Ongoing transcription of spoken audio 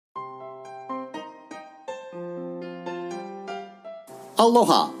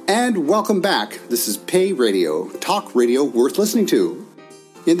Aloha, and welcome back. This is Pay Radio, talk radio worth listening to.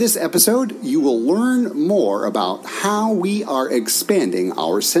 In this episode, you will learn more about how we are expanding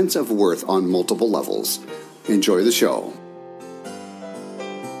our sense of worth on multiple levels. Enjoy the show.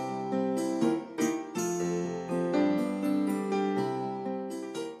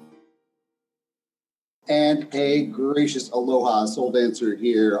 And a gracious aloha, Soul Dancer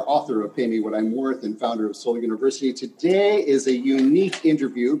here, author of Pay Me What I'm Worth and founder of Soul University. Today is a unique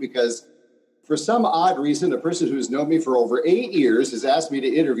interview because for some odd reason, a person who's known me for over 8 years has asked me to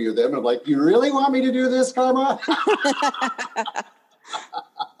interview them. I'm like, you really want me to do this, Carma?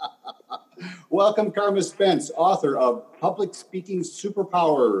 Welcome, Carma Spence, author of Public Speaking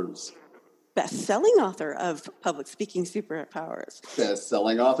Superpowers. Best-selling author of Public Speaking Superpowers.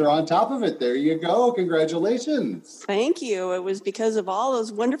 Best-selling author on top of it. There you go. Congratulations. Thank you. It was because of all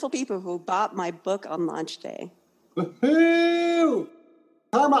those wonderful people who bought my book on launch day. Woo-hoo!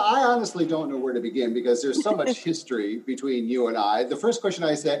 Carma, I honestly don't know where to begin because there's so much history between you and I. The first question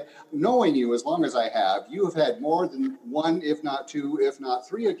I said, knowing you as long as I have, you have had more than one, if not two, if not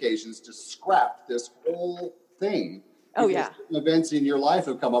three occasions to scrap this whole thing. Oh, yeah. Events in your life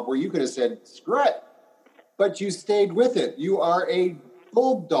have come up where you could have said, screw it, but you stayed with it. You are a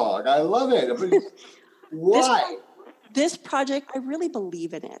bulldog. I love it. Why? This project, I really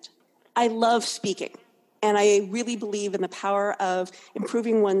believe in it. I love speaking, and I really believe in the power of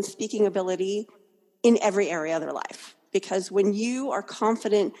improving one's speaking ability in every area of their life. Because when you are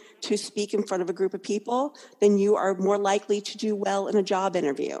confident to speak in front of a group of people, then you are more likely to do well in a job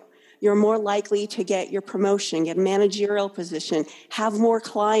interview. You're more likely to get your promotion, get a managerial position, have more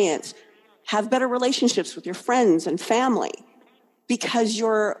clients, have better relationships with your friends and family because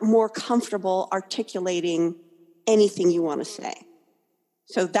you're more comfortable articulating anything you want to say.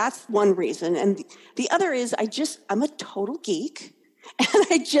 So that's one reason. And the other is I'm a total geek, and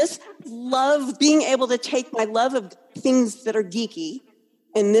I just love being able to take my love of things that are geeky,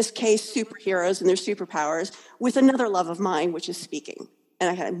 in this case, superheroes and their superpowers, with another love of mine, which is speaking. And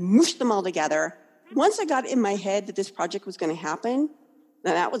I kind of mooshed them all together. Once I got in my head that this project was going to happen,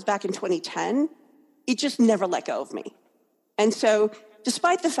 and that was back in 2010, it just never let go of me. And so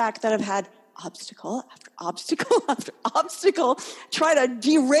despite the fact that I've had obstacle after obstacle after obstacle try to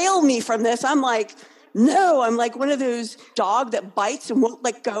derail me from this, I'm like, no, I'm like one of those dog that bites and won't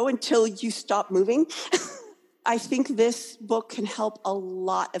let go until you stop moving. I think this book can help a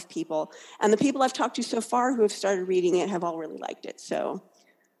lot of people. And the people I've talked to so far who have started reading it have all really liked it. So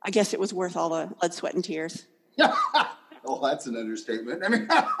I guess it was worth all the blood, sweat, and tears. Oh, that's an understatement.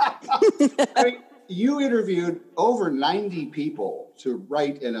 I mean, you interviewed over 90 people to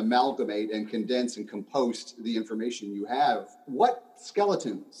write and amalgamate and condense and compost the information you have. What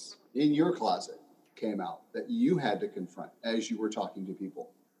skeletons in your closet came out that you had to confront as you were talking to people?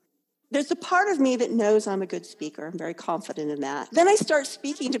 There's a part of me that knows I'm a good speaker. I'm very confident in that. Then I start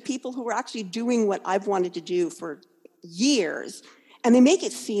speaking to people who are actually doing what I've wanted to do for years, and they make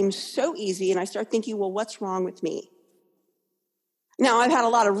it seem so easy, and I start thinking, well, what's wrong with me? Now, I've had a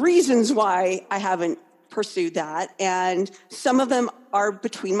lot of reasons why I haven't pursued that, and some of them are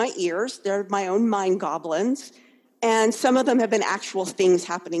between my ears. They're my own mind goblins, and some of them have been actual things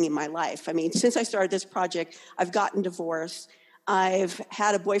happening in my life. I mean, since I started this project, I've gotten divorced. I've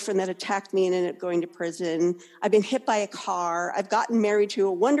had a boyfriend that attacked me and ended up going to prison. I've been hit by a car. I've gotten married to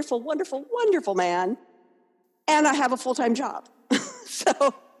a wonderful, wonderful, wonderful man. And I have a full-time job.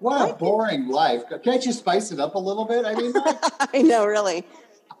 So what a boring life. Can't you spice it up a little bit? I mean, I know, really.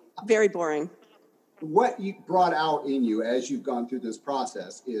 Very boring. What you brought out in you as you've gone through this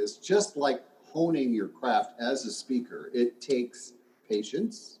process is just like honing your craft as a speaker. It takes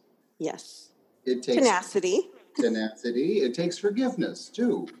patience. Yes. It takes tenacity. It takes forgiveness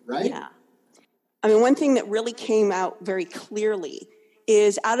too, right? Yeah. I mean, one thing that really came out very clearly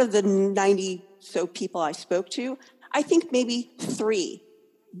is out of the 90 so people I spoke to, I think maybe 3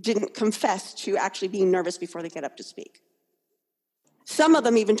 didn't confess to actually being nervous before they get up to speak. Some of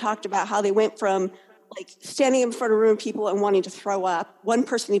them even talked about how they went from like standing in front of a room of people and wanting to throw up. One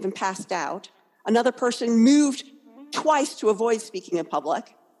person even passed out. Another person moved twice to avoid speaking in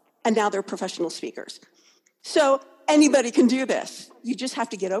public, and now they're professional speakers. So anybody can do this. You just have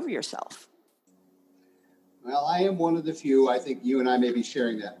to get over yourself. Well, I am one of the few. I think you and I may be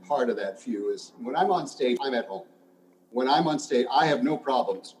sharing that. Part of that few is when I'm on stage, I'm at home. When I'm on stage, I have no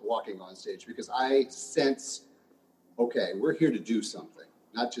problems walking on stage because I sense, okay, we're here to do something,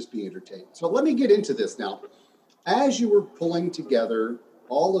 not just be entertained. So let me get into this now. As you were pulling together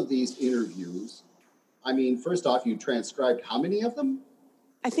all of these interviews, I mean, first off, you transcribed how many of them?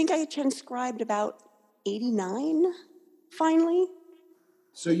 I think I transcribed about 89, finally.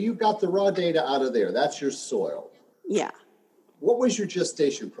 So you got the raw data out of there. That's your soil. Yeah. What was your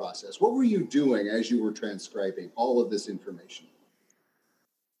gestation process? What were you doing as you were transcribing all of this information?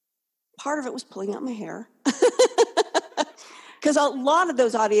 Part of it was pulling out my hair. Because a lot of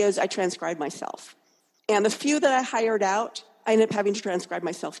those audios I transcribed myself. And the few that I hired out, I ended up having to transcribe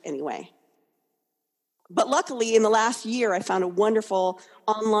myself anyway. But luckily, in the last year, I found a wonderful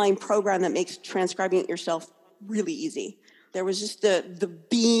online program that makes transcribing it yourself really easy. There was just the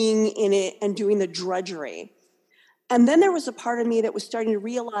being in it and doing the drudgery. And then there was a part of me that was starting to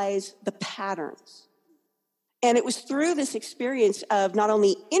realize the patterns. And it was through this experience of not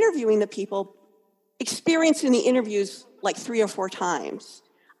only interviewing the people, experiencing the interviews like 3 or 4 times,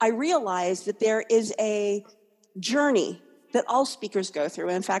 I realized that there is a journey that all speakers go through.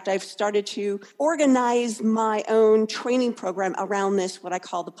 In fact, I've started to organize my own training program around this, what I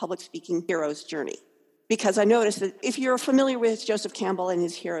call the public speaking hero's journey. Because I noticed that if you're familiar with Joseph Campbell and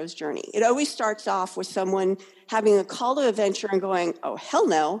his hero's journey, it always starts off with someone having a call to adventure and going, oh, hell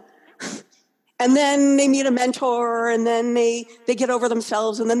no. And then they meet a mentor, and then they get over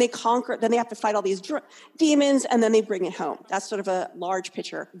themselves, and then they conquer, then they have to fight all these demons, and then they bring it home. That's sort of a large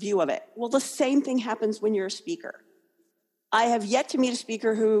picture view of it. Well, the same thing happens when you're a speaker. I have yet to meet a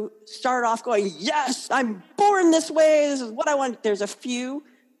speaker who started off going, yes, I'm born this way, this is what I want. There's a few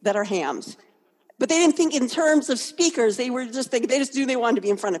that are hams. But they didn't think in terms of speakers. They were just thinking, they wanted to be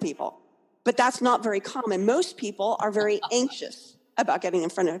in front of people. But that's not very common. Most people are very anxious about getting in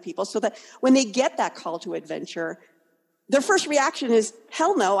front of people, so that when they get that call to adventure, their first reaction is,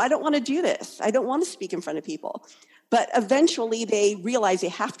 hell no, I don't want to do this. I don't want to speak in front of people. But eventually they realize they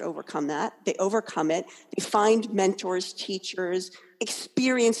have to overcome that. They overcome it. They find mentors, teachers,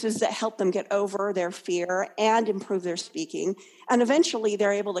 experiences that help them get over their fear and improve their speaking. And eventually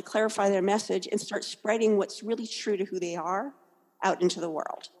they're able to clarify their message and start spreading what's really true to who they are out into the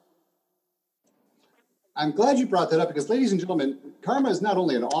world. I'm glad you brought that up because, ladies and gentlemen, Carma is not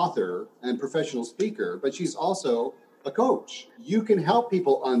only an author and professional speaker, but she's also a coach. You can help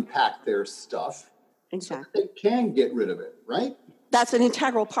people unpack their stuff. Exactly. So they can get rid of it, right? That's an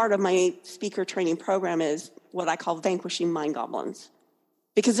integral part of my speaker training program is what I call vanquishing mind goblins,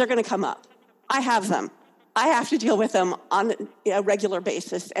 because they're going to come up. I have them. I have to deal with them on a regular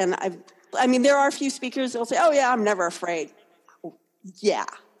basis. And there are a few speakers that will say, oh yeah, I'm never afraid. Yeah.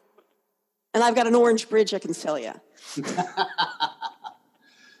 And I've got an orange bridge I can sell you.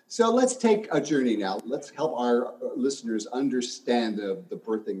 So let's take a journey now. Let's help our listeners understand the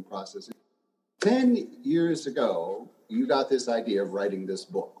birthing process. 10 years ago, you got this idea of writing this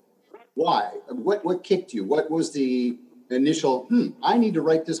book. Why? What kicked you? What was the initial, I need to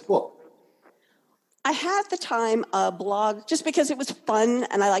write this book? I had at the time a blog just because it was fun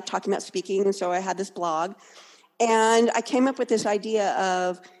and I like talking about speaking. And so I had this blog. And I came up with this idea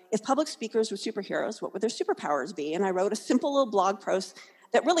of, if public speakers were superheroes, what would their superpowers be? And I wrote a simple little blog post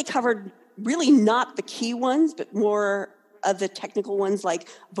that really covered really not the key ones, but more of the technical ones like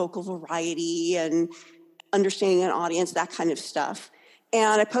vocal variety and understanding an audience, that kind of stuff.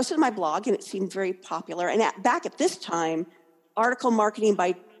 And I posted my blog and it seemed very popular. And back at this time, article marketing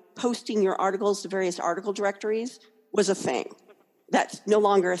by posting your articles to various article directories was a thing. That's no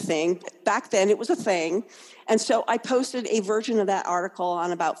longer a thing. Back then, it was a thing. And so I posted a version of that article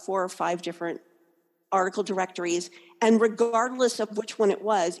on about 4 or 5 different article directories. And regardless of which one it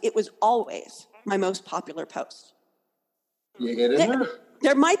was always my most popular post. You hit it.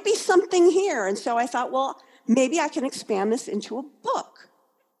 There might be something here. And so I thought, well, maybe I can expand this into a book.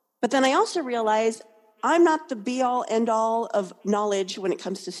 But then I also realized I'm not the be-all, end-all of knowledge when it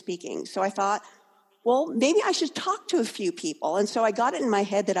comes to speaking. So I thought, well, maybe I should talk to a few people. And so I got it in my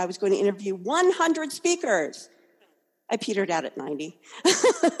head that I was going to interview 100 speakers. I petered out at 90.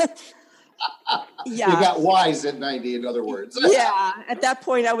 Yeah. You got wise at 90, in other words. Yeah. At that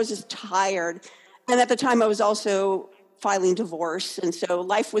point, I was just tired. And at the time, I was also filing divorce. And so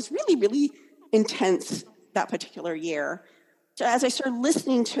life was really, really intense that particular year. So as I started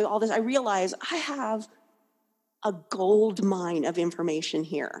listening to all this, I realized I have a gold mine of information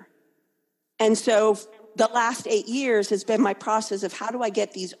here. And so the last 8 years has been my process of how do I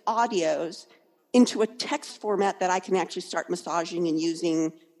get these audios into a text format that I can actually start massaging and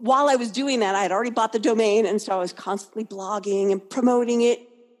using. While I was doing that, I had already bought the domain, and so I was constantly blogging and promoting it.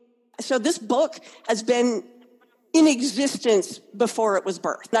 So this book has been in existence before it was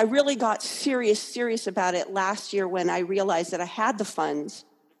birthed. I really got serious about it last year when I realized that I had the funds,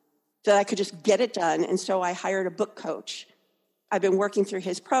 that I could just get it done. And so I hired a book coach. I've been working through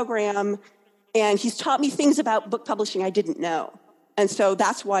his program, and he's taught me things about book publishing I didn't know. And so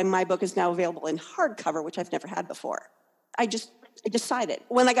that's why my book is now available in hardcover, which I've never had before. I just I decided.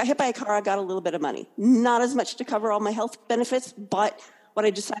 When I got hit by a car, I got a little bit of money. Not as much to cover all my health benefits, but what I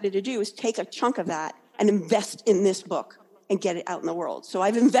decided to do is take a chunk of that and invest in this book and get it out in the world. So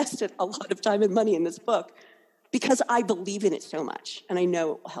I've invested a lot of time and money in this book because I believe in it so much, and I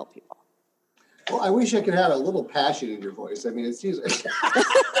know it will help people. Well, I wish I could have a little passion in your voice. I mean, it seems...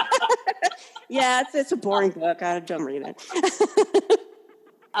 Yeah, it's a boring book. I don't read it.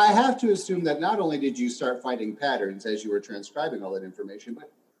 I have to assume that not only did you start finding patterns as you were transcribing all that information,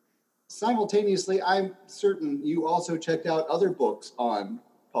 but simultaneously, I'm certain you also checked out other books on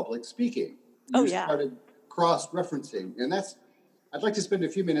public speaking. You started cross-referencing. And I'd like to spend a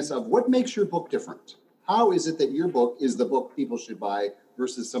few minutes of what makes your book different. How is it that your book is the book people should buy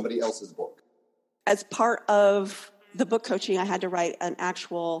versus somebody else's book? As part of the book coaching, I had to write an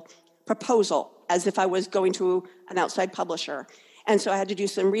actual proposal as if I was going to an outside publisher. And so I had to do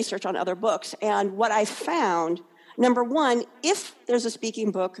some research on other books. And what I found, number one, if there's a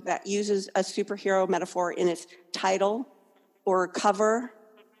speaking book that uses a superhero metaphor in its title or cover,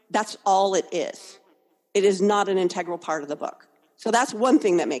 that's all it is. It is not an integral part of the book. So that's one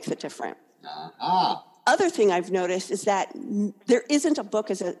thing that makes it different. Other thing I've noticed is that there isn't a book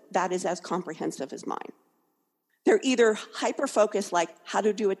that is as comprehensive as mine. They're either hyper-focused, like how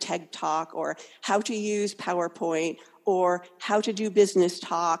to do a TED Talk or how to use PowerPoint or how to do business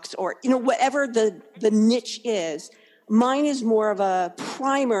talks or, whatever the niche is. Mine is more of a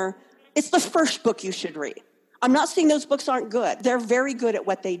primer. It's the first book you should read. I'm not saying those books aren't good. They're very good at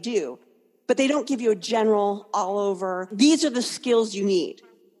what they do, but they don't give you a general all over. These are the skills you need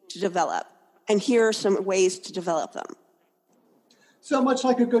to develop, and here are some ways to develop them. So much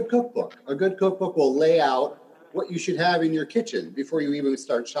like a good cookbook. A good cookbook will lay out what you should have in your kitchen before you even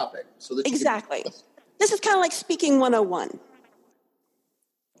start shopping. So that exactly. This is kind of like speaking 101.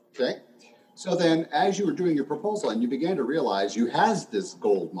 Okay. So then as you were doing your proposal and you began to realize you had this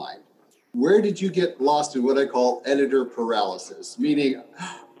gold mine, where did you get lost in what I call editor paralysis? Meaning,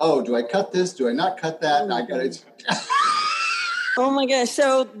 do I cut this? Do I not cut that? I got it. Oh my gosh.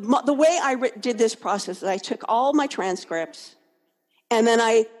 So the way I did this process is I took all my transcripts and then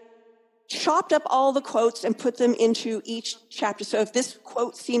I chopped up all the quotes and put them into each chapter. So if this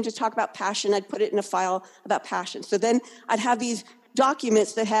quote seemed to talk about passion, I'd put it in a file about passion. So then I'd have these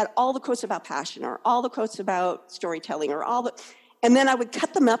documents that had all the quotes about passion or all the quotes about storytelling or and then I would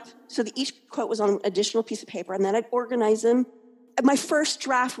cut them up so that each quote was on an additional piece of paper, and then I'd organize them. My first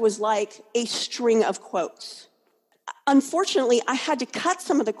draft was like a string of quotes. Unfortunately, I had to cut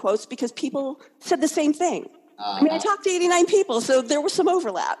some of the quotes because people said the same thing. I talked to 89 people, so there was some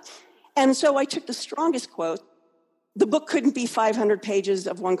overlap. And so I took the strongest quote. The book couldn't be 500 pages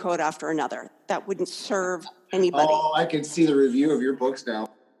of one quote after another. That wouldn't serve anybody. Oh, I can see the review of your books now.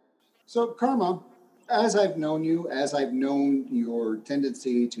 So, Carma, as I've known you, as I've known your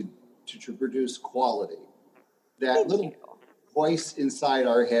tendency to produce quality, that little voice inside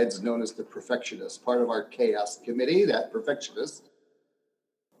our heads known as the perfectionist, part of our chaos committee, that perfectionist,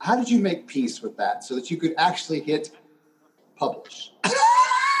 how did you make peace with that so that you could actually hit publish?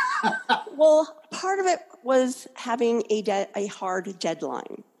 Well, part of it was having a hard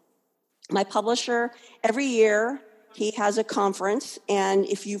deadline. My publisher, every year, he has a conference, and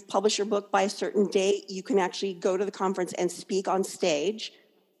if you've published your book by a certain date, you can actually go to the conference and speak on stage.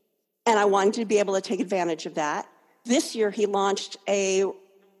 And I wanted to be able to take advantage of that. This year, he launched a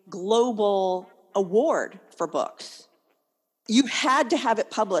global award for books. You had to have it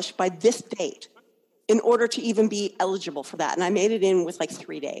published by this date in order to even be eligible for that. And I made it in with like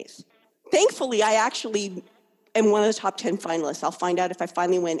 3 days. Thankfully, I actually am one of the top 10 finalists. I'll find out if I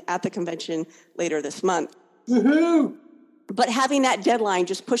finally win at the convention later this month. Woohoo! But having that deadline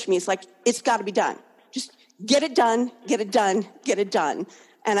just pushed me. It's like, it's got to be done. Just get it done, get it done, get it done.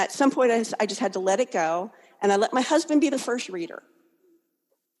 And at some point, I just had to let it go. And I let my husband be the first reader.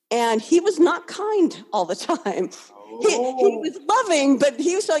 And he was not kind all the time. He was loving, but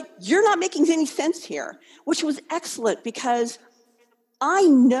he was like, you're not making any sense here, which was excellent because I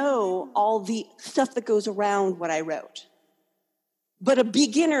know all the stuff that goes around what I wrote. But a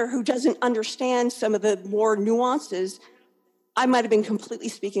beginner who doesn't understand some of the more nuances, I might have been completely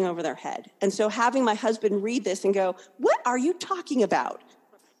speaking over their head. And so having my husband read this and go, what are you talking about?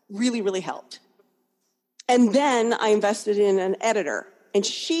 Really, really helped. And then I invested in an editor, and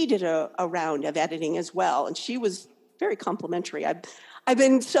she did a round of editing as well. And she was very complimentary. I've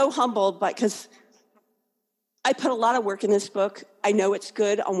been so humbled because I put a lot of work in this book. I know it's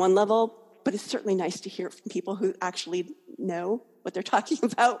good on one level, but it's certainly nice to hear from people who actually know what they're talking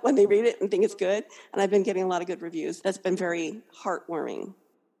about when they read it and think it's good. And I've been getting a lot of good reviews. That's been very heartwarming.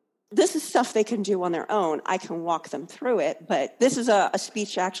 This is stuff they can do on their own. I can walk them through it, but this is a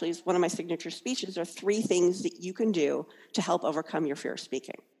speech, actually, is one of my signature speeches, are 3 things that you can do to help overcome your fear of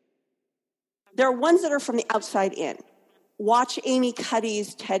speaking. There are ones that are from the outside in. Watch Amy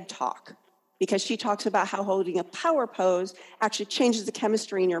Cuddy's TED Talk, because she talks about how holding a power pose actually changes the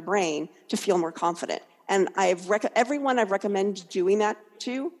chemistry in your brain to feel more confident. And everyone I've recommended doing that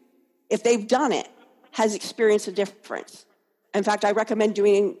to, if they've done it, has experienced a difference. In fact, I recommend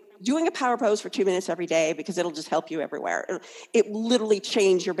doing a power pose for 2 minutes every day, because it'll just help you everywhere. It literally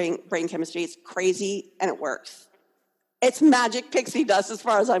changes your brain chemistry. It's crazy, and it works. It's magic pixie dust as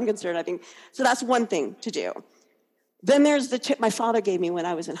far as I'm concerned, I think. So that's one thing to do. Then there's the tip my father gave me when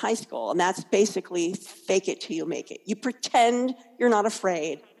I was in high school, and that's basically fake it till you make it. You pretend you're not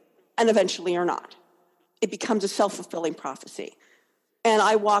afraid, and eventually you're not. It becomes a self-fulfilling prophecy. And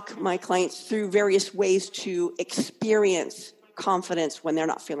I walk my clients through various ways to experience confidence when they're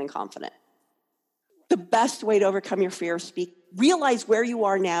not feeling confident. The best way to overcome your fear of speaking, realize where you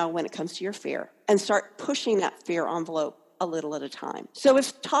are now when it comes to your fear, and start pushing that fear envelope a little at a time. So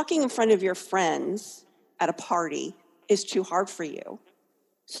if talking in front of your friends at a party is too hard for you,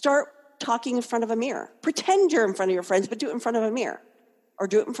 start talking in front of a mirror. Pretend you're in front of your friends, but do it in front of a mirror. Or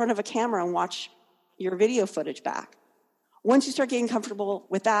do it in front of a camera and watch your video footage back. Once you start getting comfortable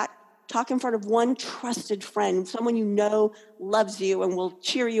with that, talk in front of one trusted friend, someone you know loves you and will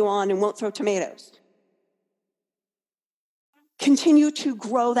cheer you on and won't throw tomatoes. Continue to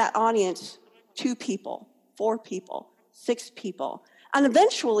grow that audience, 2 people, 4 people, 6 people. And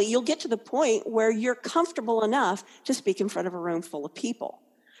eventually you'll get to the point where you're comfortable enough to speak in front of a room full of people.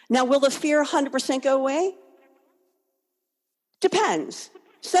 Now, will the fear 100% go away? Depends.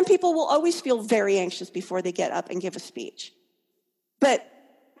 Some people will always feel very anxious before they get up and give a speech. But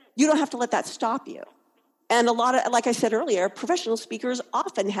you don't have to let that stop you. And a lot of, like I said earlier, professional speakers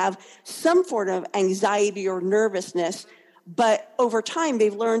often have some form of anxiety or nervousness, but over time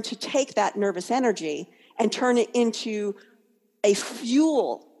they've learned to take that nervous energy and turn it into a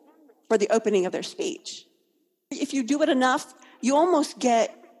fuel for the opening of their speech. If you do it enough, you almost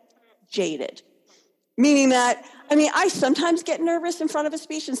get jaded. Meaning that, I sometimes get nervous in front of a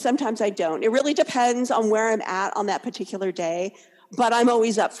speech and sometimes I don't. It really depends on where I'm at on that particular day, but I'm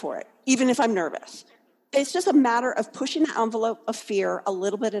always up for it, even if I'm nervous. It's just a matter of pushing the envelope of fear a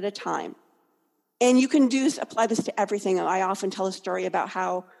little bit at a time. And you can apply this to everything. I often tell a story about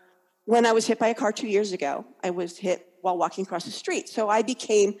how when I was hit by a car 2 years ago, I was hit while walking across the street. So I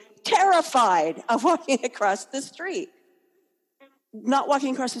became terrified of walking across the street. Not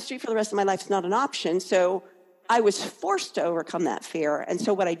walking across the street for the rest of my life is not an option. So I was forced to overcome that fear. And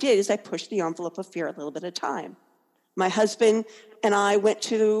so what I did is I pushed the envelope of fear a little bit at a time. My husband and I went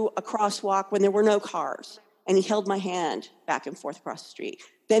to a crosswalk when there were no cars, and he held my hand back and forth across the street.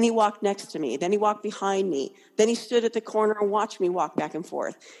 Then he walked next to me. Then he walked behind me. Then he stood at the corner and watched me walk back and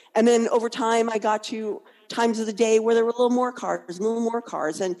forth. And then over time, I got to times of the day where there were a little more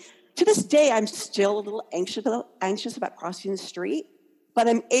cars. And to this day, I'm still a little anxious about crossing the street, but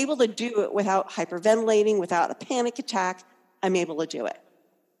I'm able to do it without hyperventilating, without a panic attack. I'm able to do it.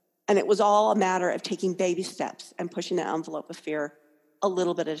 And it was all a matter of taking baby steps and pushing the envelope of fear a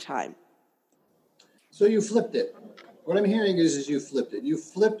little bit at a time. So you flipped it. What I'm hearing is you flipped it. You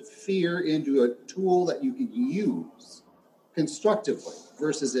flipped fear into a tool that you can use constructively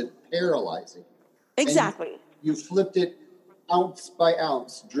versus it paralyzing. Exactly. You flipped it ounce by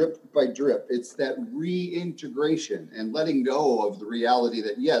ounce, drip by drip. It's that reintegration and letting go of the reality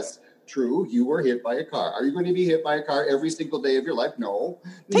that, yes, true, you were hit by a car. Are you going to be hit by a car every single day of your life? No.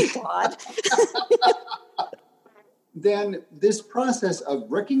 Thank God. Then this process of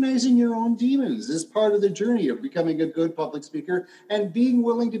recognizing your own demons is part of the journey of becoming a good public speaker and being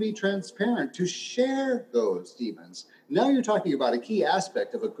willing to be transparent, to share those demons. Now you're talking about a key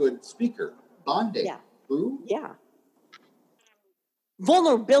aspect of a good speaker, bonding. Yeah. True? Yeah.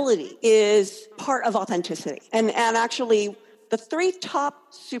 Vulnerability is part of authenticity. And actually, the 3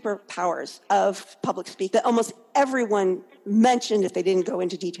 top superpowers of public speaking that almost everyone mentioned if they didn't go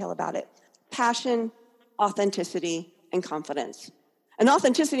into detail about it: passion, authenticity, and confidence. And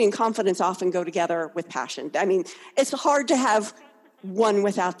authenticity and confidence often go together with passion. It's hard to have one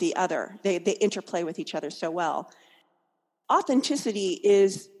without the other. They interplay with each other so well. Authenticity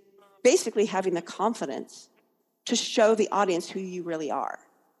is basically having the confidence to show the audience who you really are.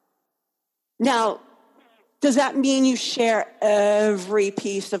 Now, does that mean you share every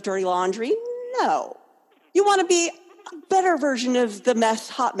piece of dirty laundry? No. You want to be a better version of the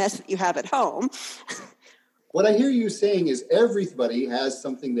hot mess that you have at home. What I hear you saying is everybody has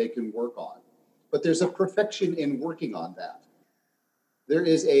something they can work on, but there's a perfection in working on that. There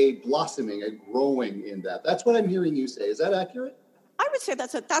is a blossoming, a growing in that. That's what I'm hearing you say. Is that accurate? I would say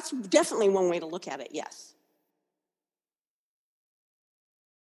that's definitely one way to look at it, yes.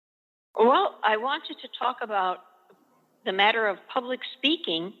 Well, I wanted to talk about the matter of public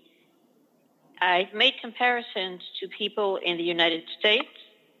speaking. I've made comparisons to people in the United States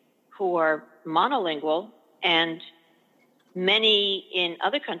who are monolingual and many in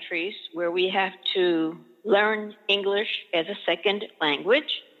other countries where we have to learn English as a second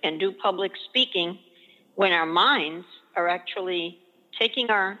language and do public speaking when our minds are actually taking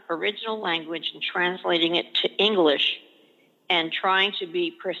our original language and translating it to English and trying to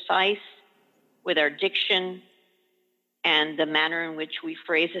be precise with our diction and the manner in which we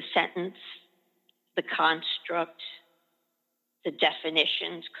phrase a sentence, the construct, the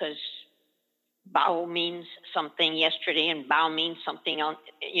definitions, because bow means something yesterday and bow means something else,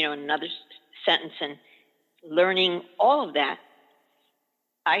 in another sentence, and learning all of that.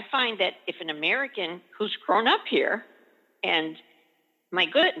 I find that if an American who's grown up here, and my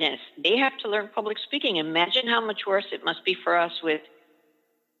goodness, they have to learn public speaking. Imagine how much worse it must be for us with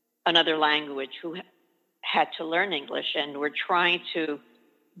another language who had to learn English, and we're trying to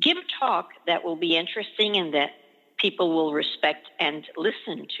give a talk that will be interesting and that people will respect and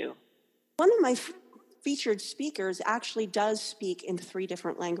listen to. One of my featured speakers actually does speak in 3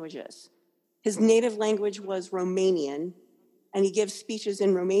 different languages. His native language was Romanian, and he gives speeches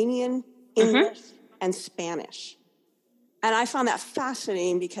in Romanian, English, and Spanish. And I found that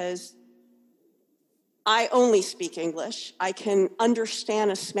fascinating because I only speak English. I can understand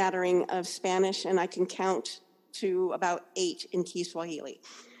a smattering of Spanish, and I can count to about 8 in Kiswahili,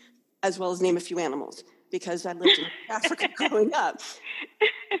 as well as name a few animals, because I lived in Africa growing up.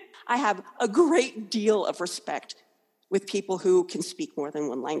 I have a great deal of respect with people who can speak more than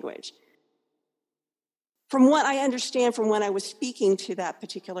one language. From what I understand from when I was speaking to that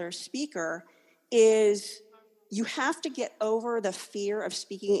particular speaker is you have to get over the fear of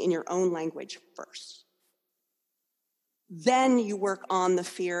speaking in your own language first. Then you work on the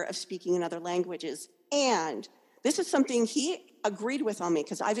fear of speaking in other languages. And this is something he agreed with on me,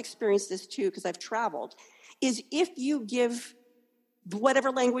 because I've experienced this too, because I've traveled, is if you give whatever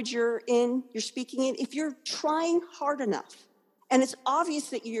language you're speaking in, if you're trying hard enough, and it's obvious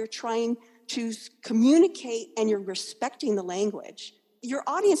that you're trying to communicate and you're respecting the language, your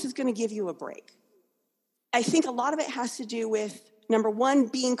audience is going to give you a break. I think a lot of it has to do with, number one,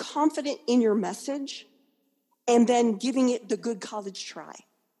 being confident in your message, and then giving it the good college try,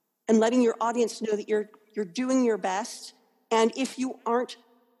 and letting your audience know that you're doing your best. And if you aren't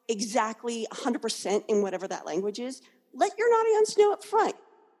exactly 100% in whatever that language is, let your audience know up front.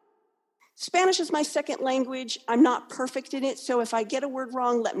 Spanish is my second language. I'm not perfect in it, so if I get a word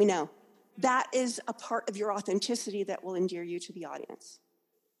wrong, let me know. That is a part of your authenticity that will endear you to the audience.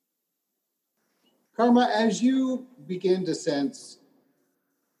 Carma, as you begin to sense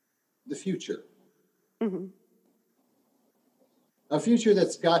the future, a future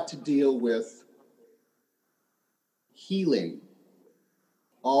that's got to deal with healing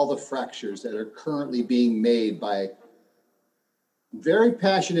all the fractures that are currently being made by very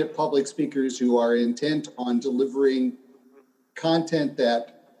passionate public speakers who are intent on delivering content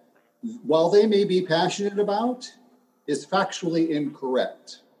that, while they may be passionate about, is factually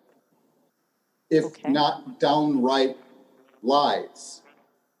incorrect, if not downright lies.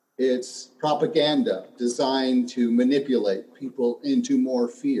 It's propaganda designed to manipulate people into more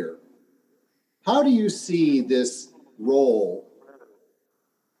fear. How do you see this role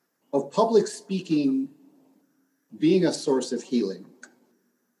of public speaking being a source of healing?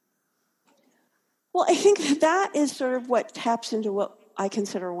 Well, I think that is sort of what taps into what I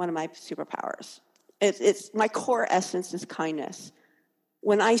consider one of my superpowers. It's my core essence is kindness.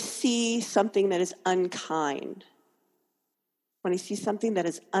 When I see something that is unkind,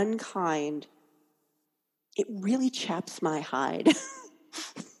 it really chaps my hide.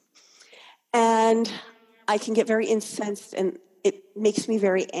 And I can get very incensed, and it makes me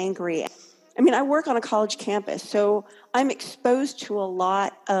very angry. I mean, I work on a college campus, so I'm exposed to a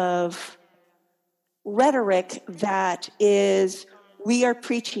lot of rhetoric that is, we are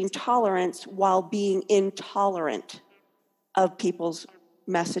preaching tolerance while being intolerant of people's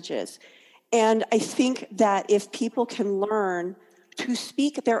messages. And I think that if people can learn to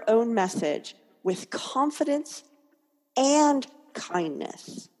speak their own message with confidence and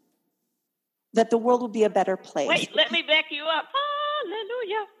kindness, that the world will be a better place. Wait, let me back you up.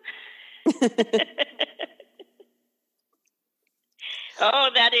 Hallelujah. Oh,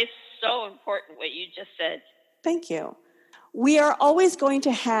 that is so important what you just said. Thank you. We are always going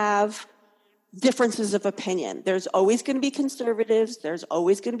to have differences of opinion. There's always going to be conservatives. There's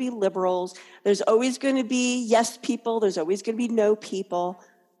always going to be liberals. There's always going to be yes people. There's always going to be no people.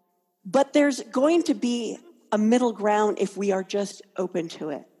 But there's going to be a middle ground if we are just open to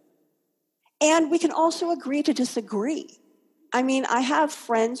it. And we can also agree to disagree. I mean, I have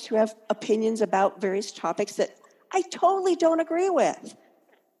friends who have opinions about various topics that I totally don't agree with.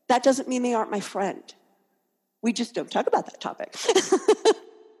 That doesn't mean they aren't my friend. We just don't talk about that topic.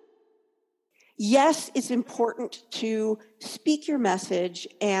 Yes, it's important to speak your message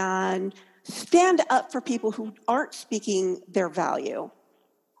and stand up for people who aren't speaking their value,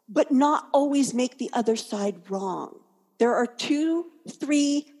 but not always make the other side wrong. There are 2,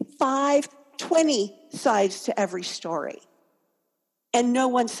 3, 5, 20 sides to every story. And no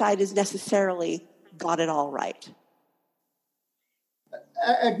one side has necessarily got it all right.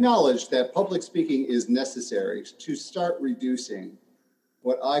 Acknowledge that public speaking is necessary to start reducing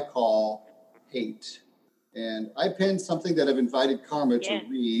what I call hate. And I penned something that I've invited Carma to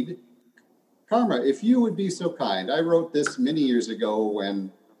read. Carma, if you would be so kind, I wrote this many years ago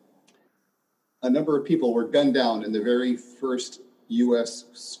when a number of people were gunned down in the very first U.S.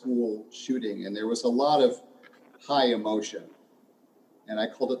 school shooting, and there was a lot of high emotion. And I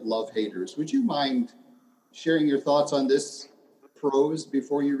called it Love Haters. Would you mind sharing your thoughts on this prose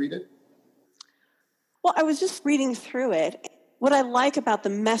before you read it? Well, I was just reading through it. What I like about the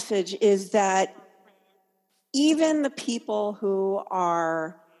message is that even the people who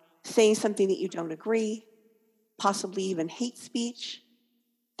are saying something that you don't agree, possibly even hate speech,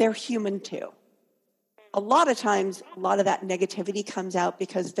 they're human too. A lot of times, a lot of that negativity comes out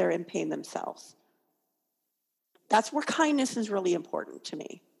because they're in pain themselves. That's where kindness is really important to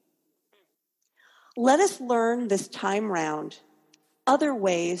me. Let us learn this time round other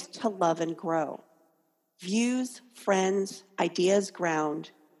ways to love and grow. Views, friends, ideas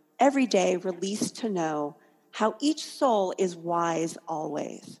ground, every day released to know how each soul is wise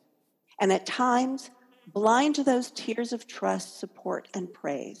always, and at times blind to those tears of trust, support, and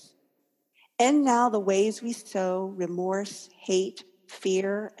praise. End now the ways we sow remorse, hate,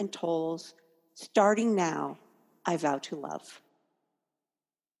 fear, and tolls. Starting now, I vow to love.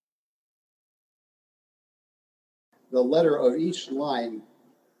 The letter of each line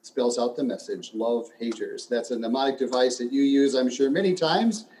spells out the message, Love Haters. That's a mnemonic device that you use, I'm sure, many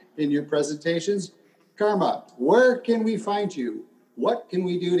times in your presentations. Carma, where can we find you? What can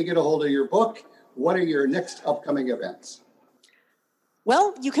we do to get a hold of your book? What are your next upcoming events?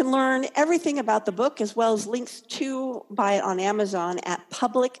 Well, you can learn everything about the book as well as links to buy it on Amazon at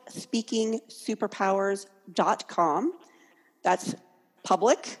publicspeakingsuperpowers.com. That's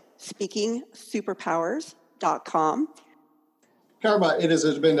publicspeakingsuperpowers.com. Carma, it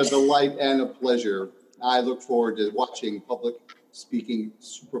has been a delight and a pleasure. I look forward to watching Public Speaking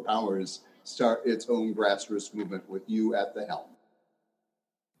Superpowers start its own grassroots movement with you at the helm.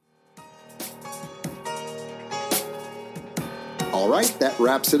 All right, that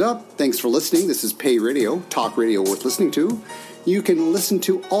wraps it up. Thanks for listening. This is Pay Radio, talk radio worth listening to. You can listen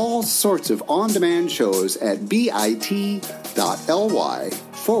to all sorts of on-demand shows at bit.ly/Pay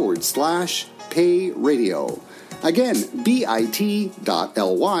Radio. Again, bit.ly/Pay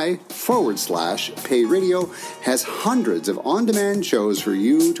Radio has hundreds of on-demand shows for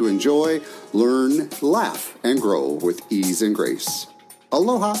you to enjoy, learn, laugh, and grow with ease and grace.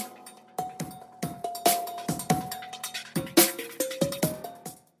 Aloha.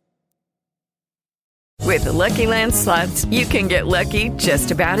 With the Lucky Land Slots, you can get lucky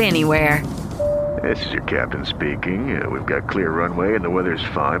just about anywhere. This is your captain speaking. We've got clear runway and the weather's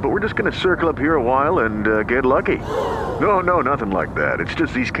fine, but we're just going to circle up here a while and get lucky. No, nothing like that. It's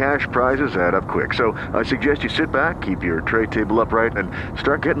just these cash prizes add up quick. So I suggest you sit back, keep your tray table upright, and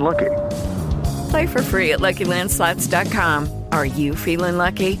start getting lucky. Play for free at LuckyLandSlots.com. Are you feeling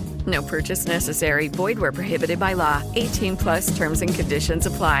lucky? No purchase necessary. Void where prohibited by law. 18+ terms and conditions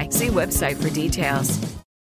apply. See website for details.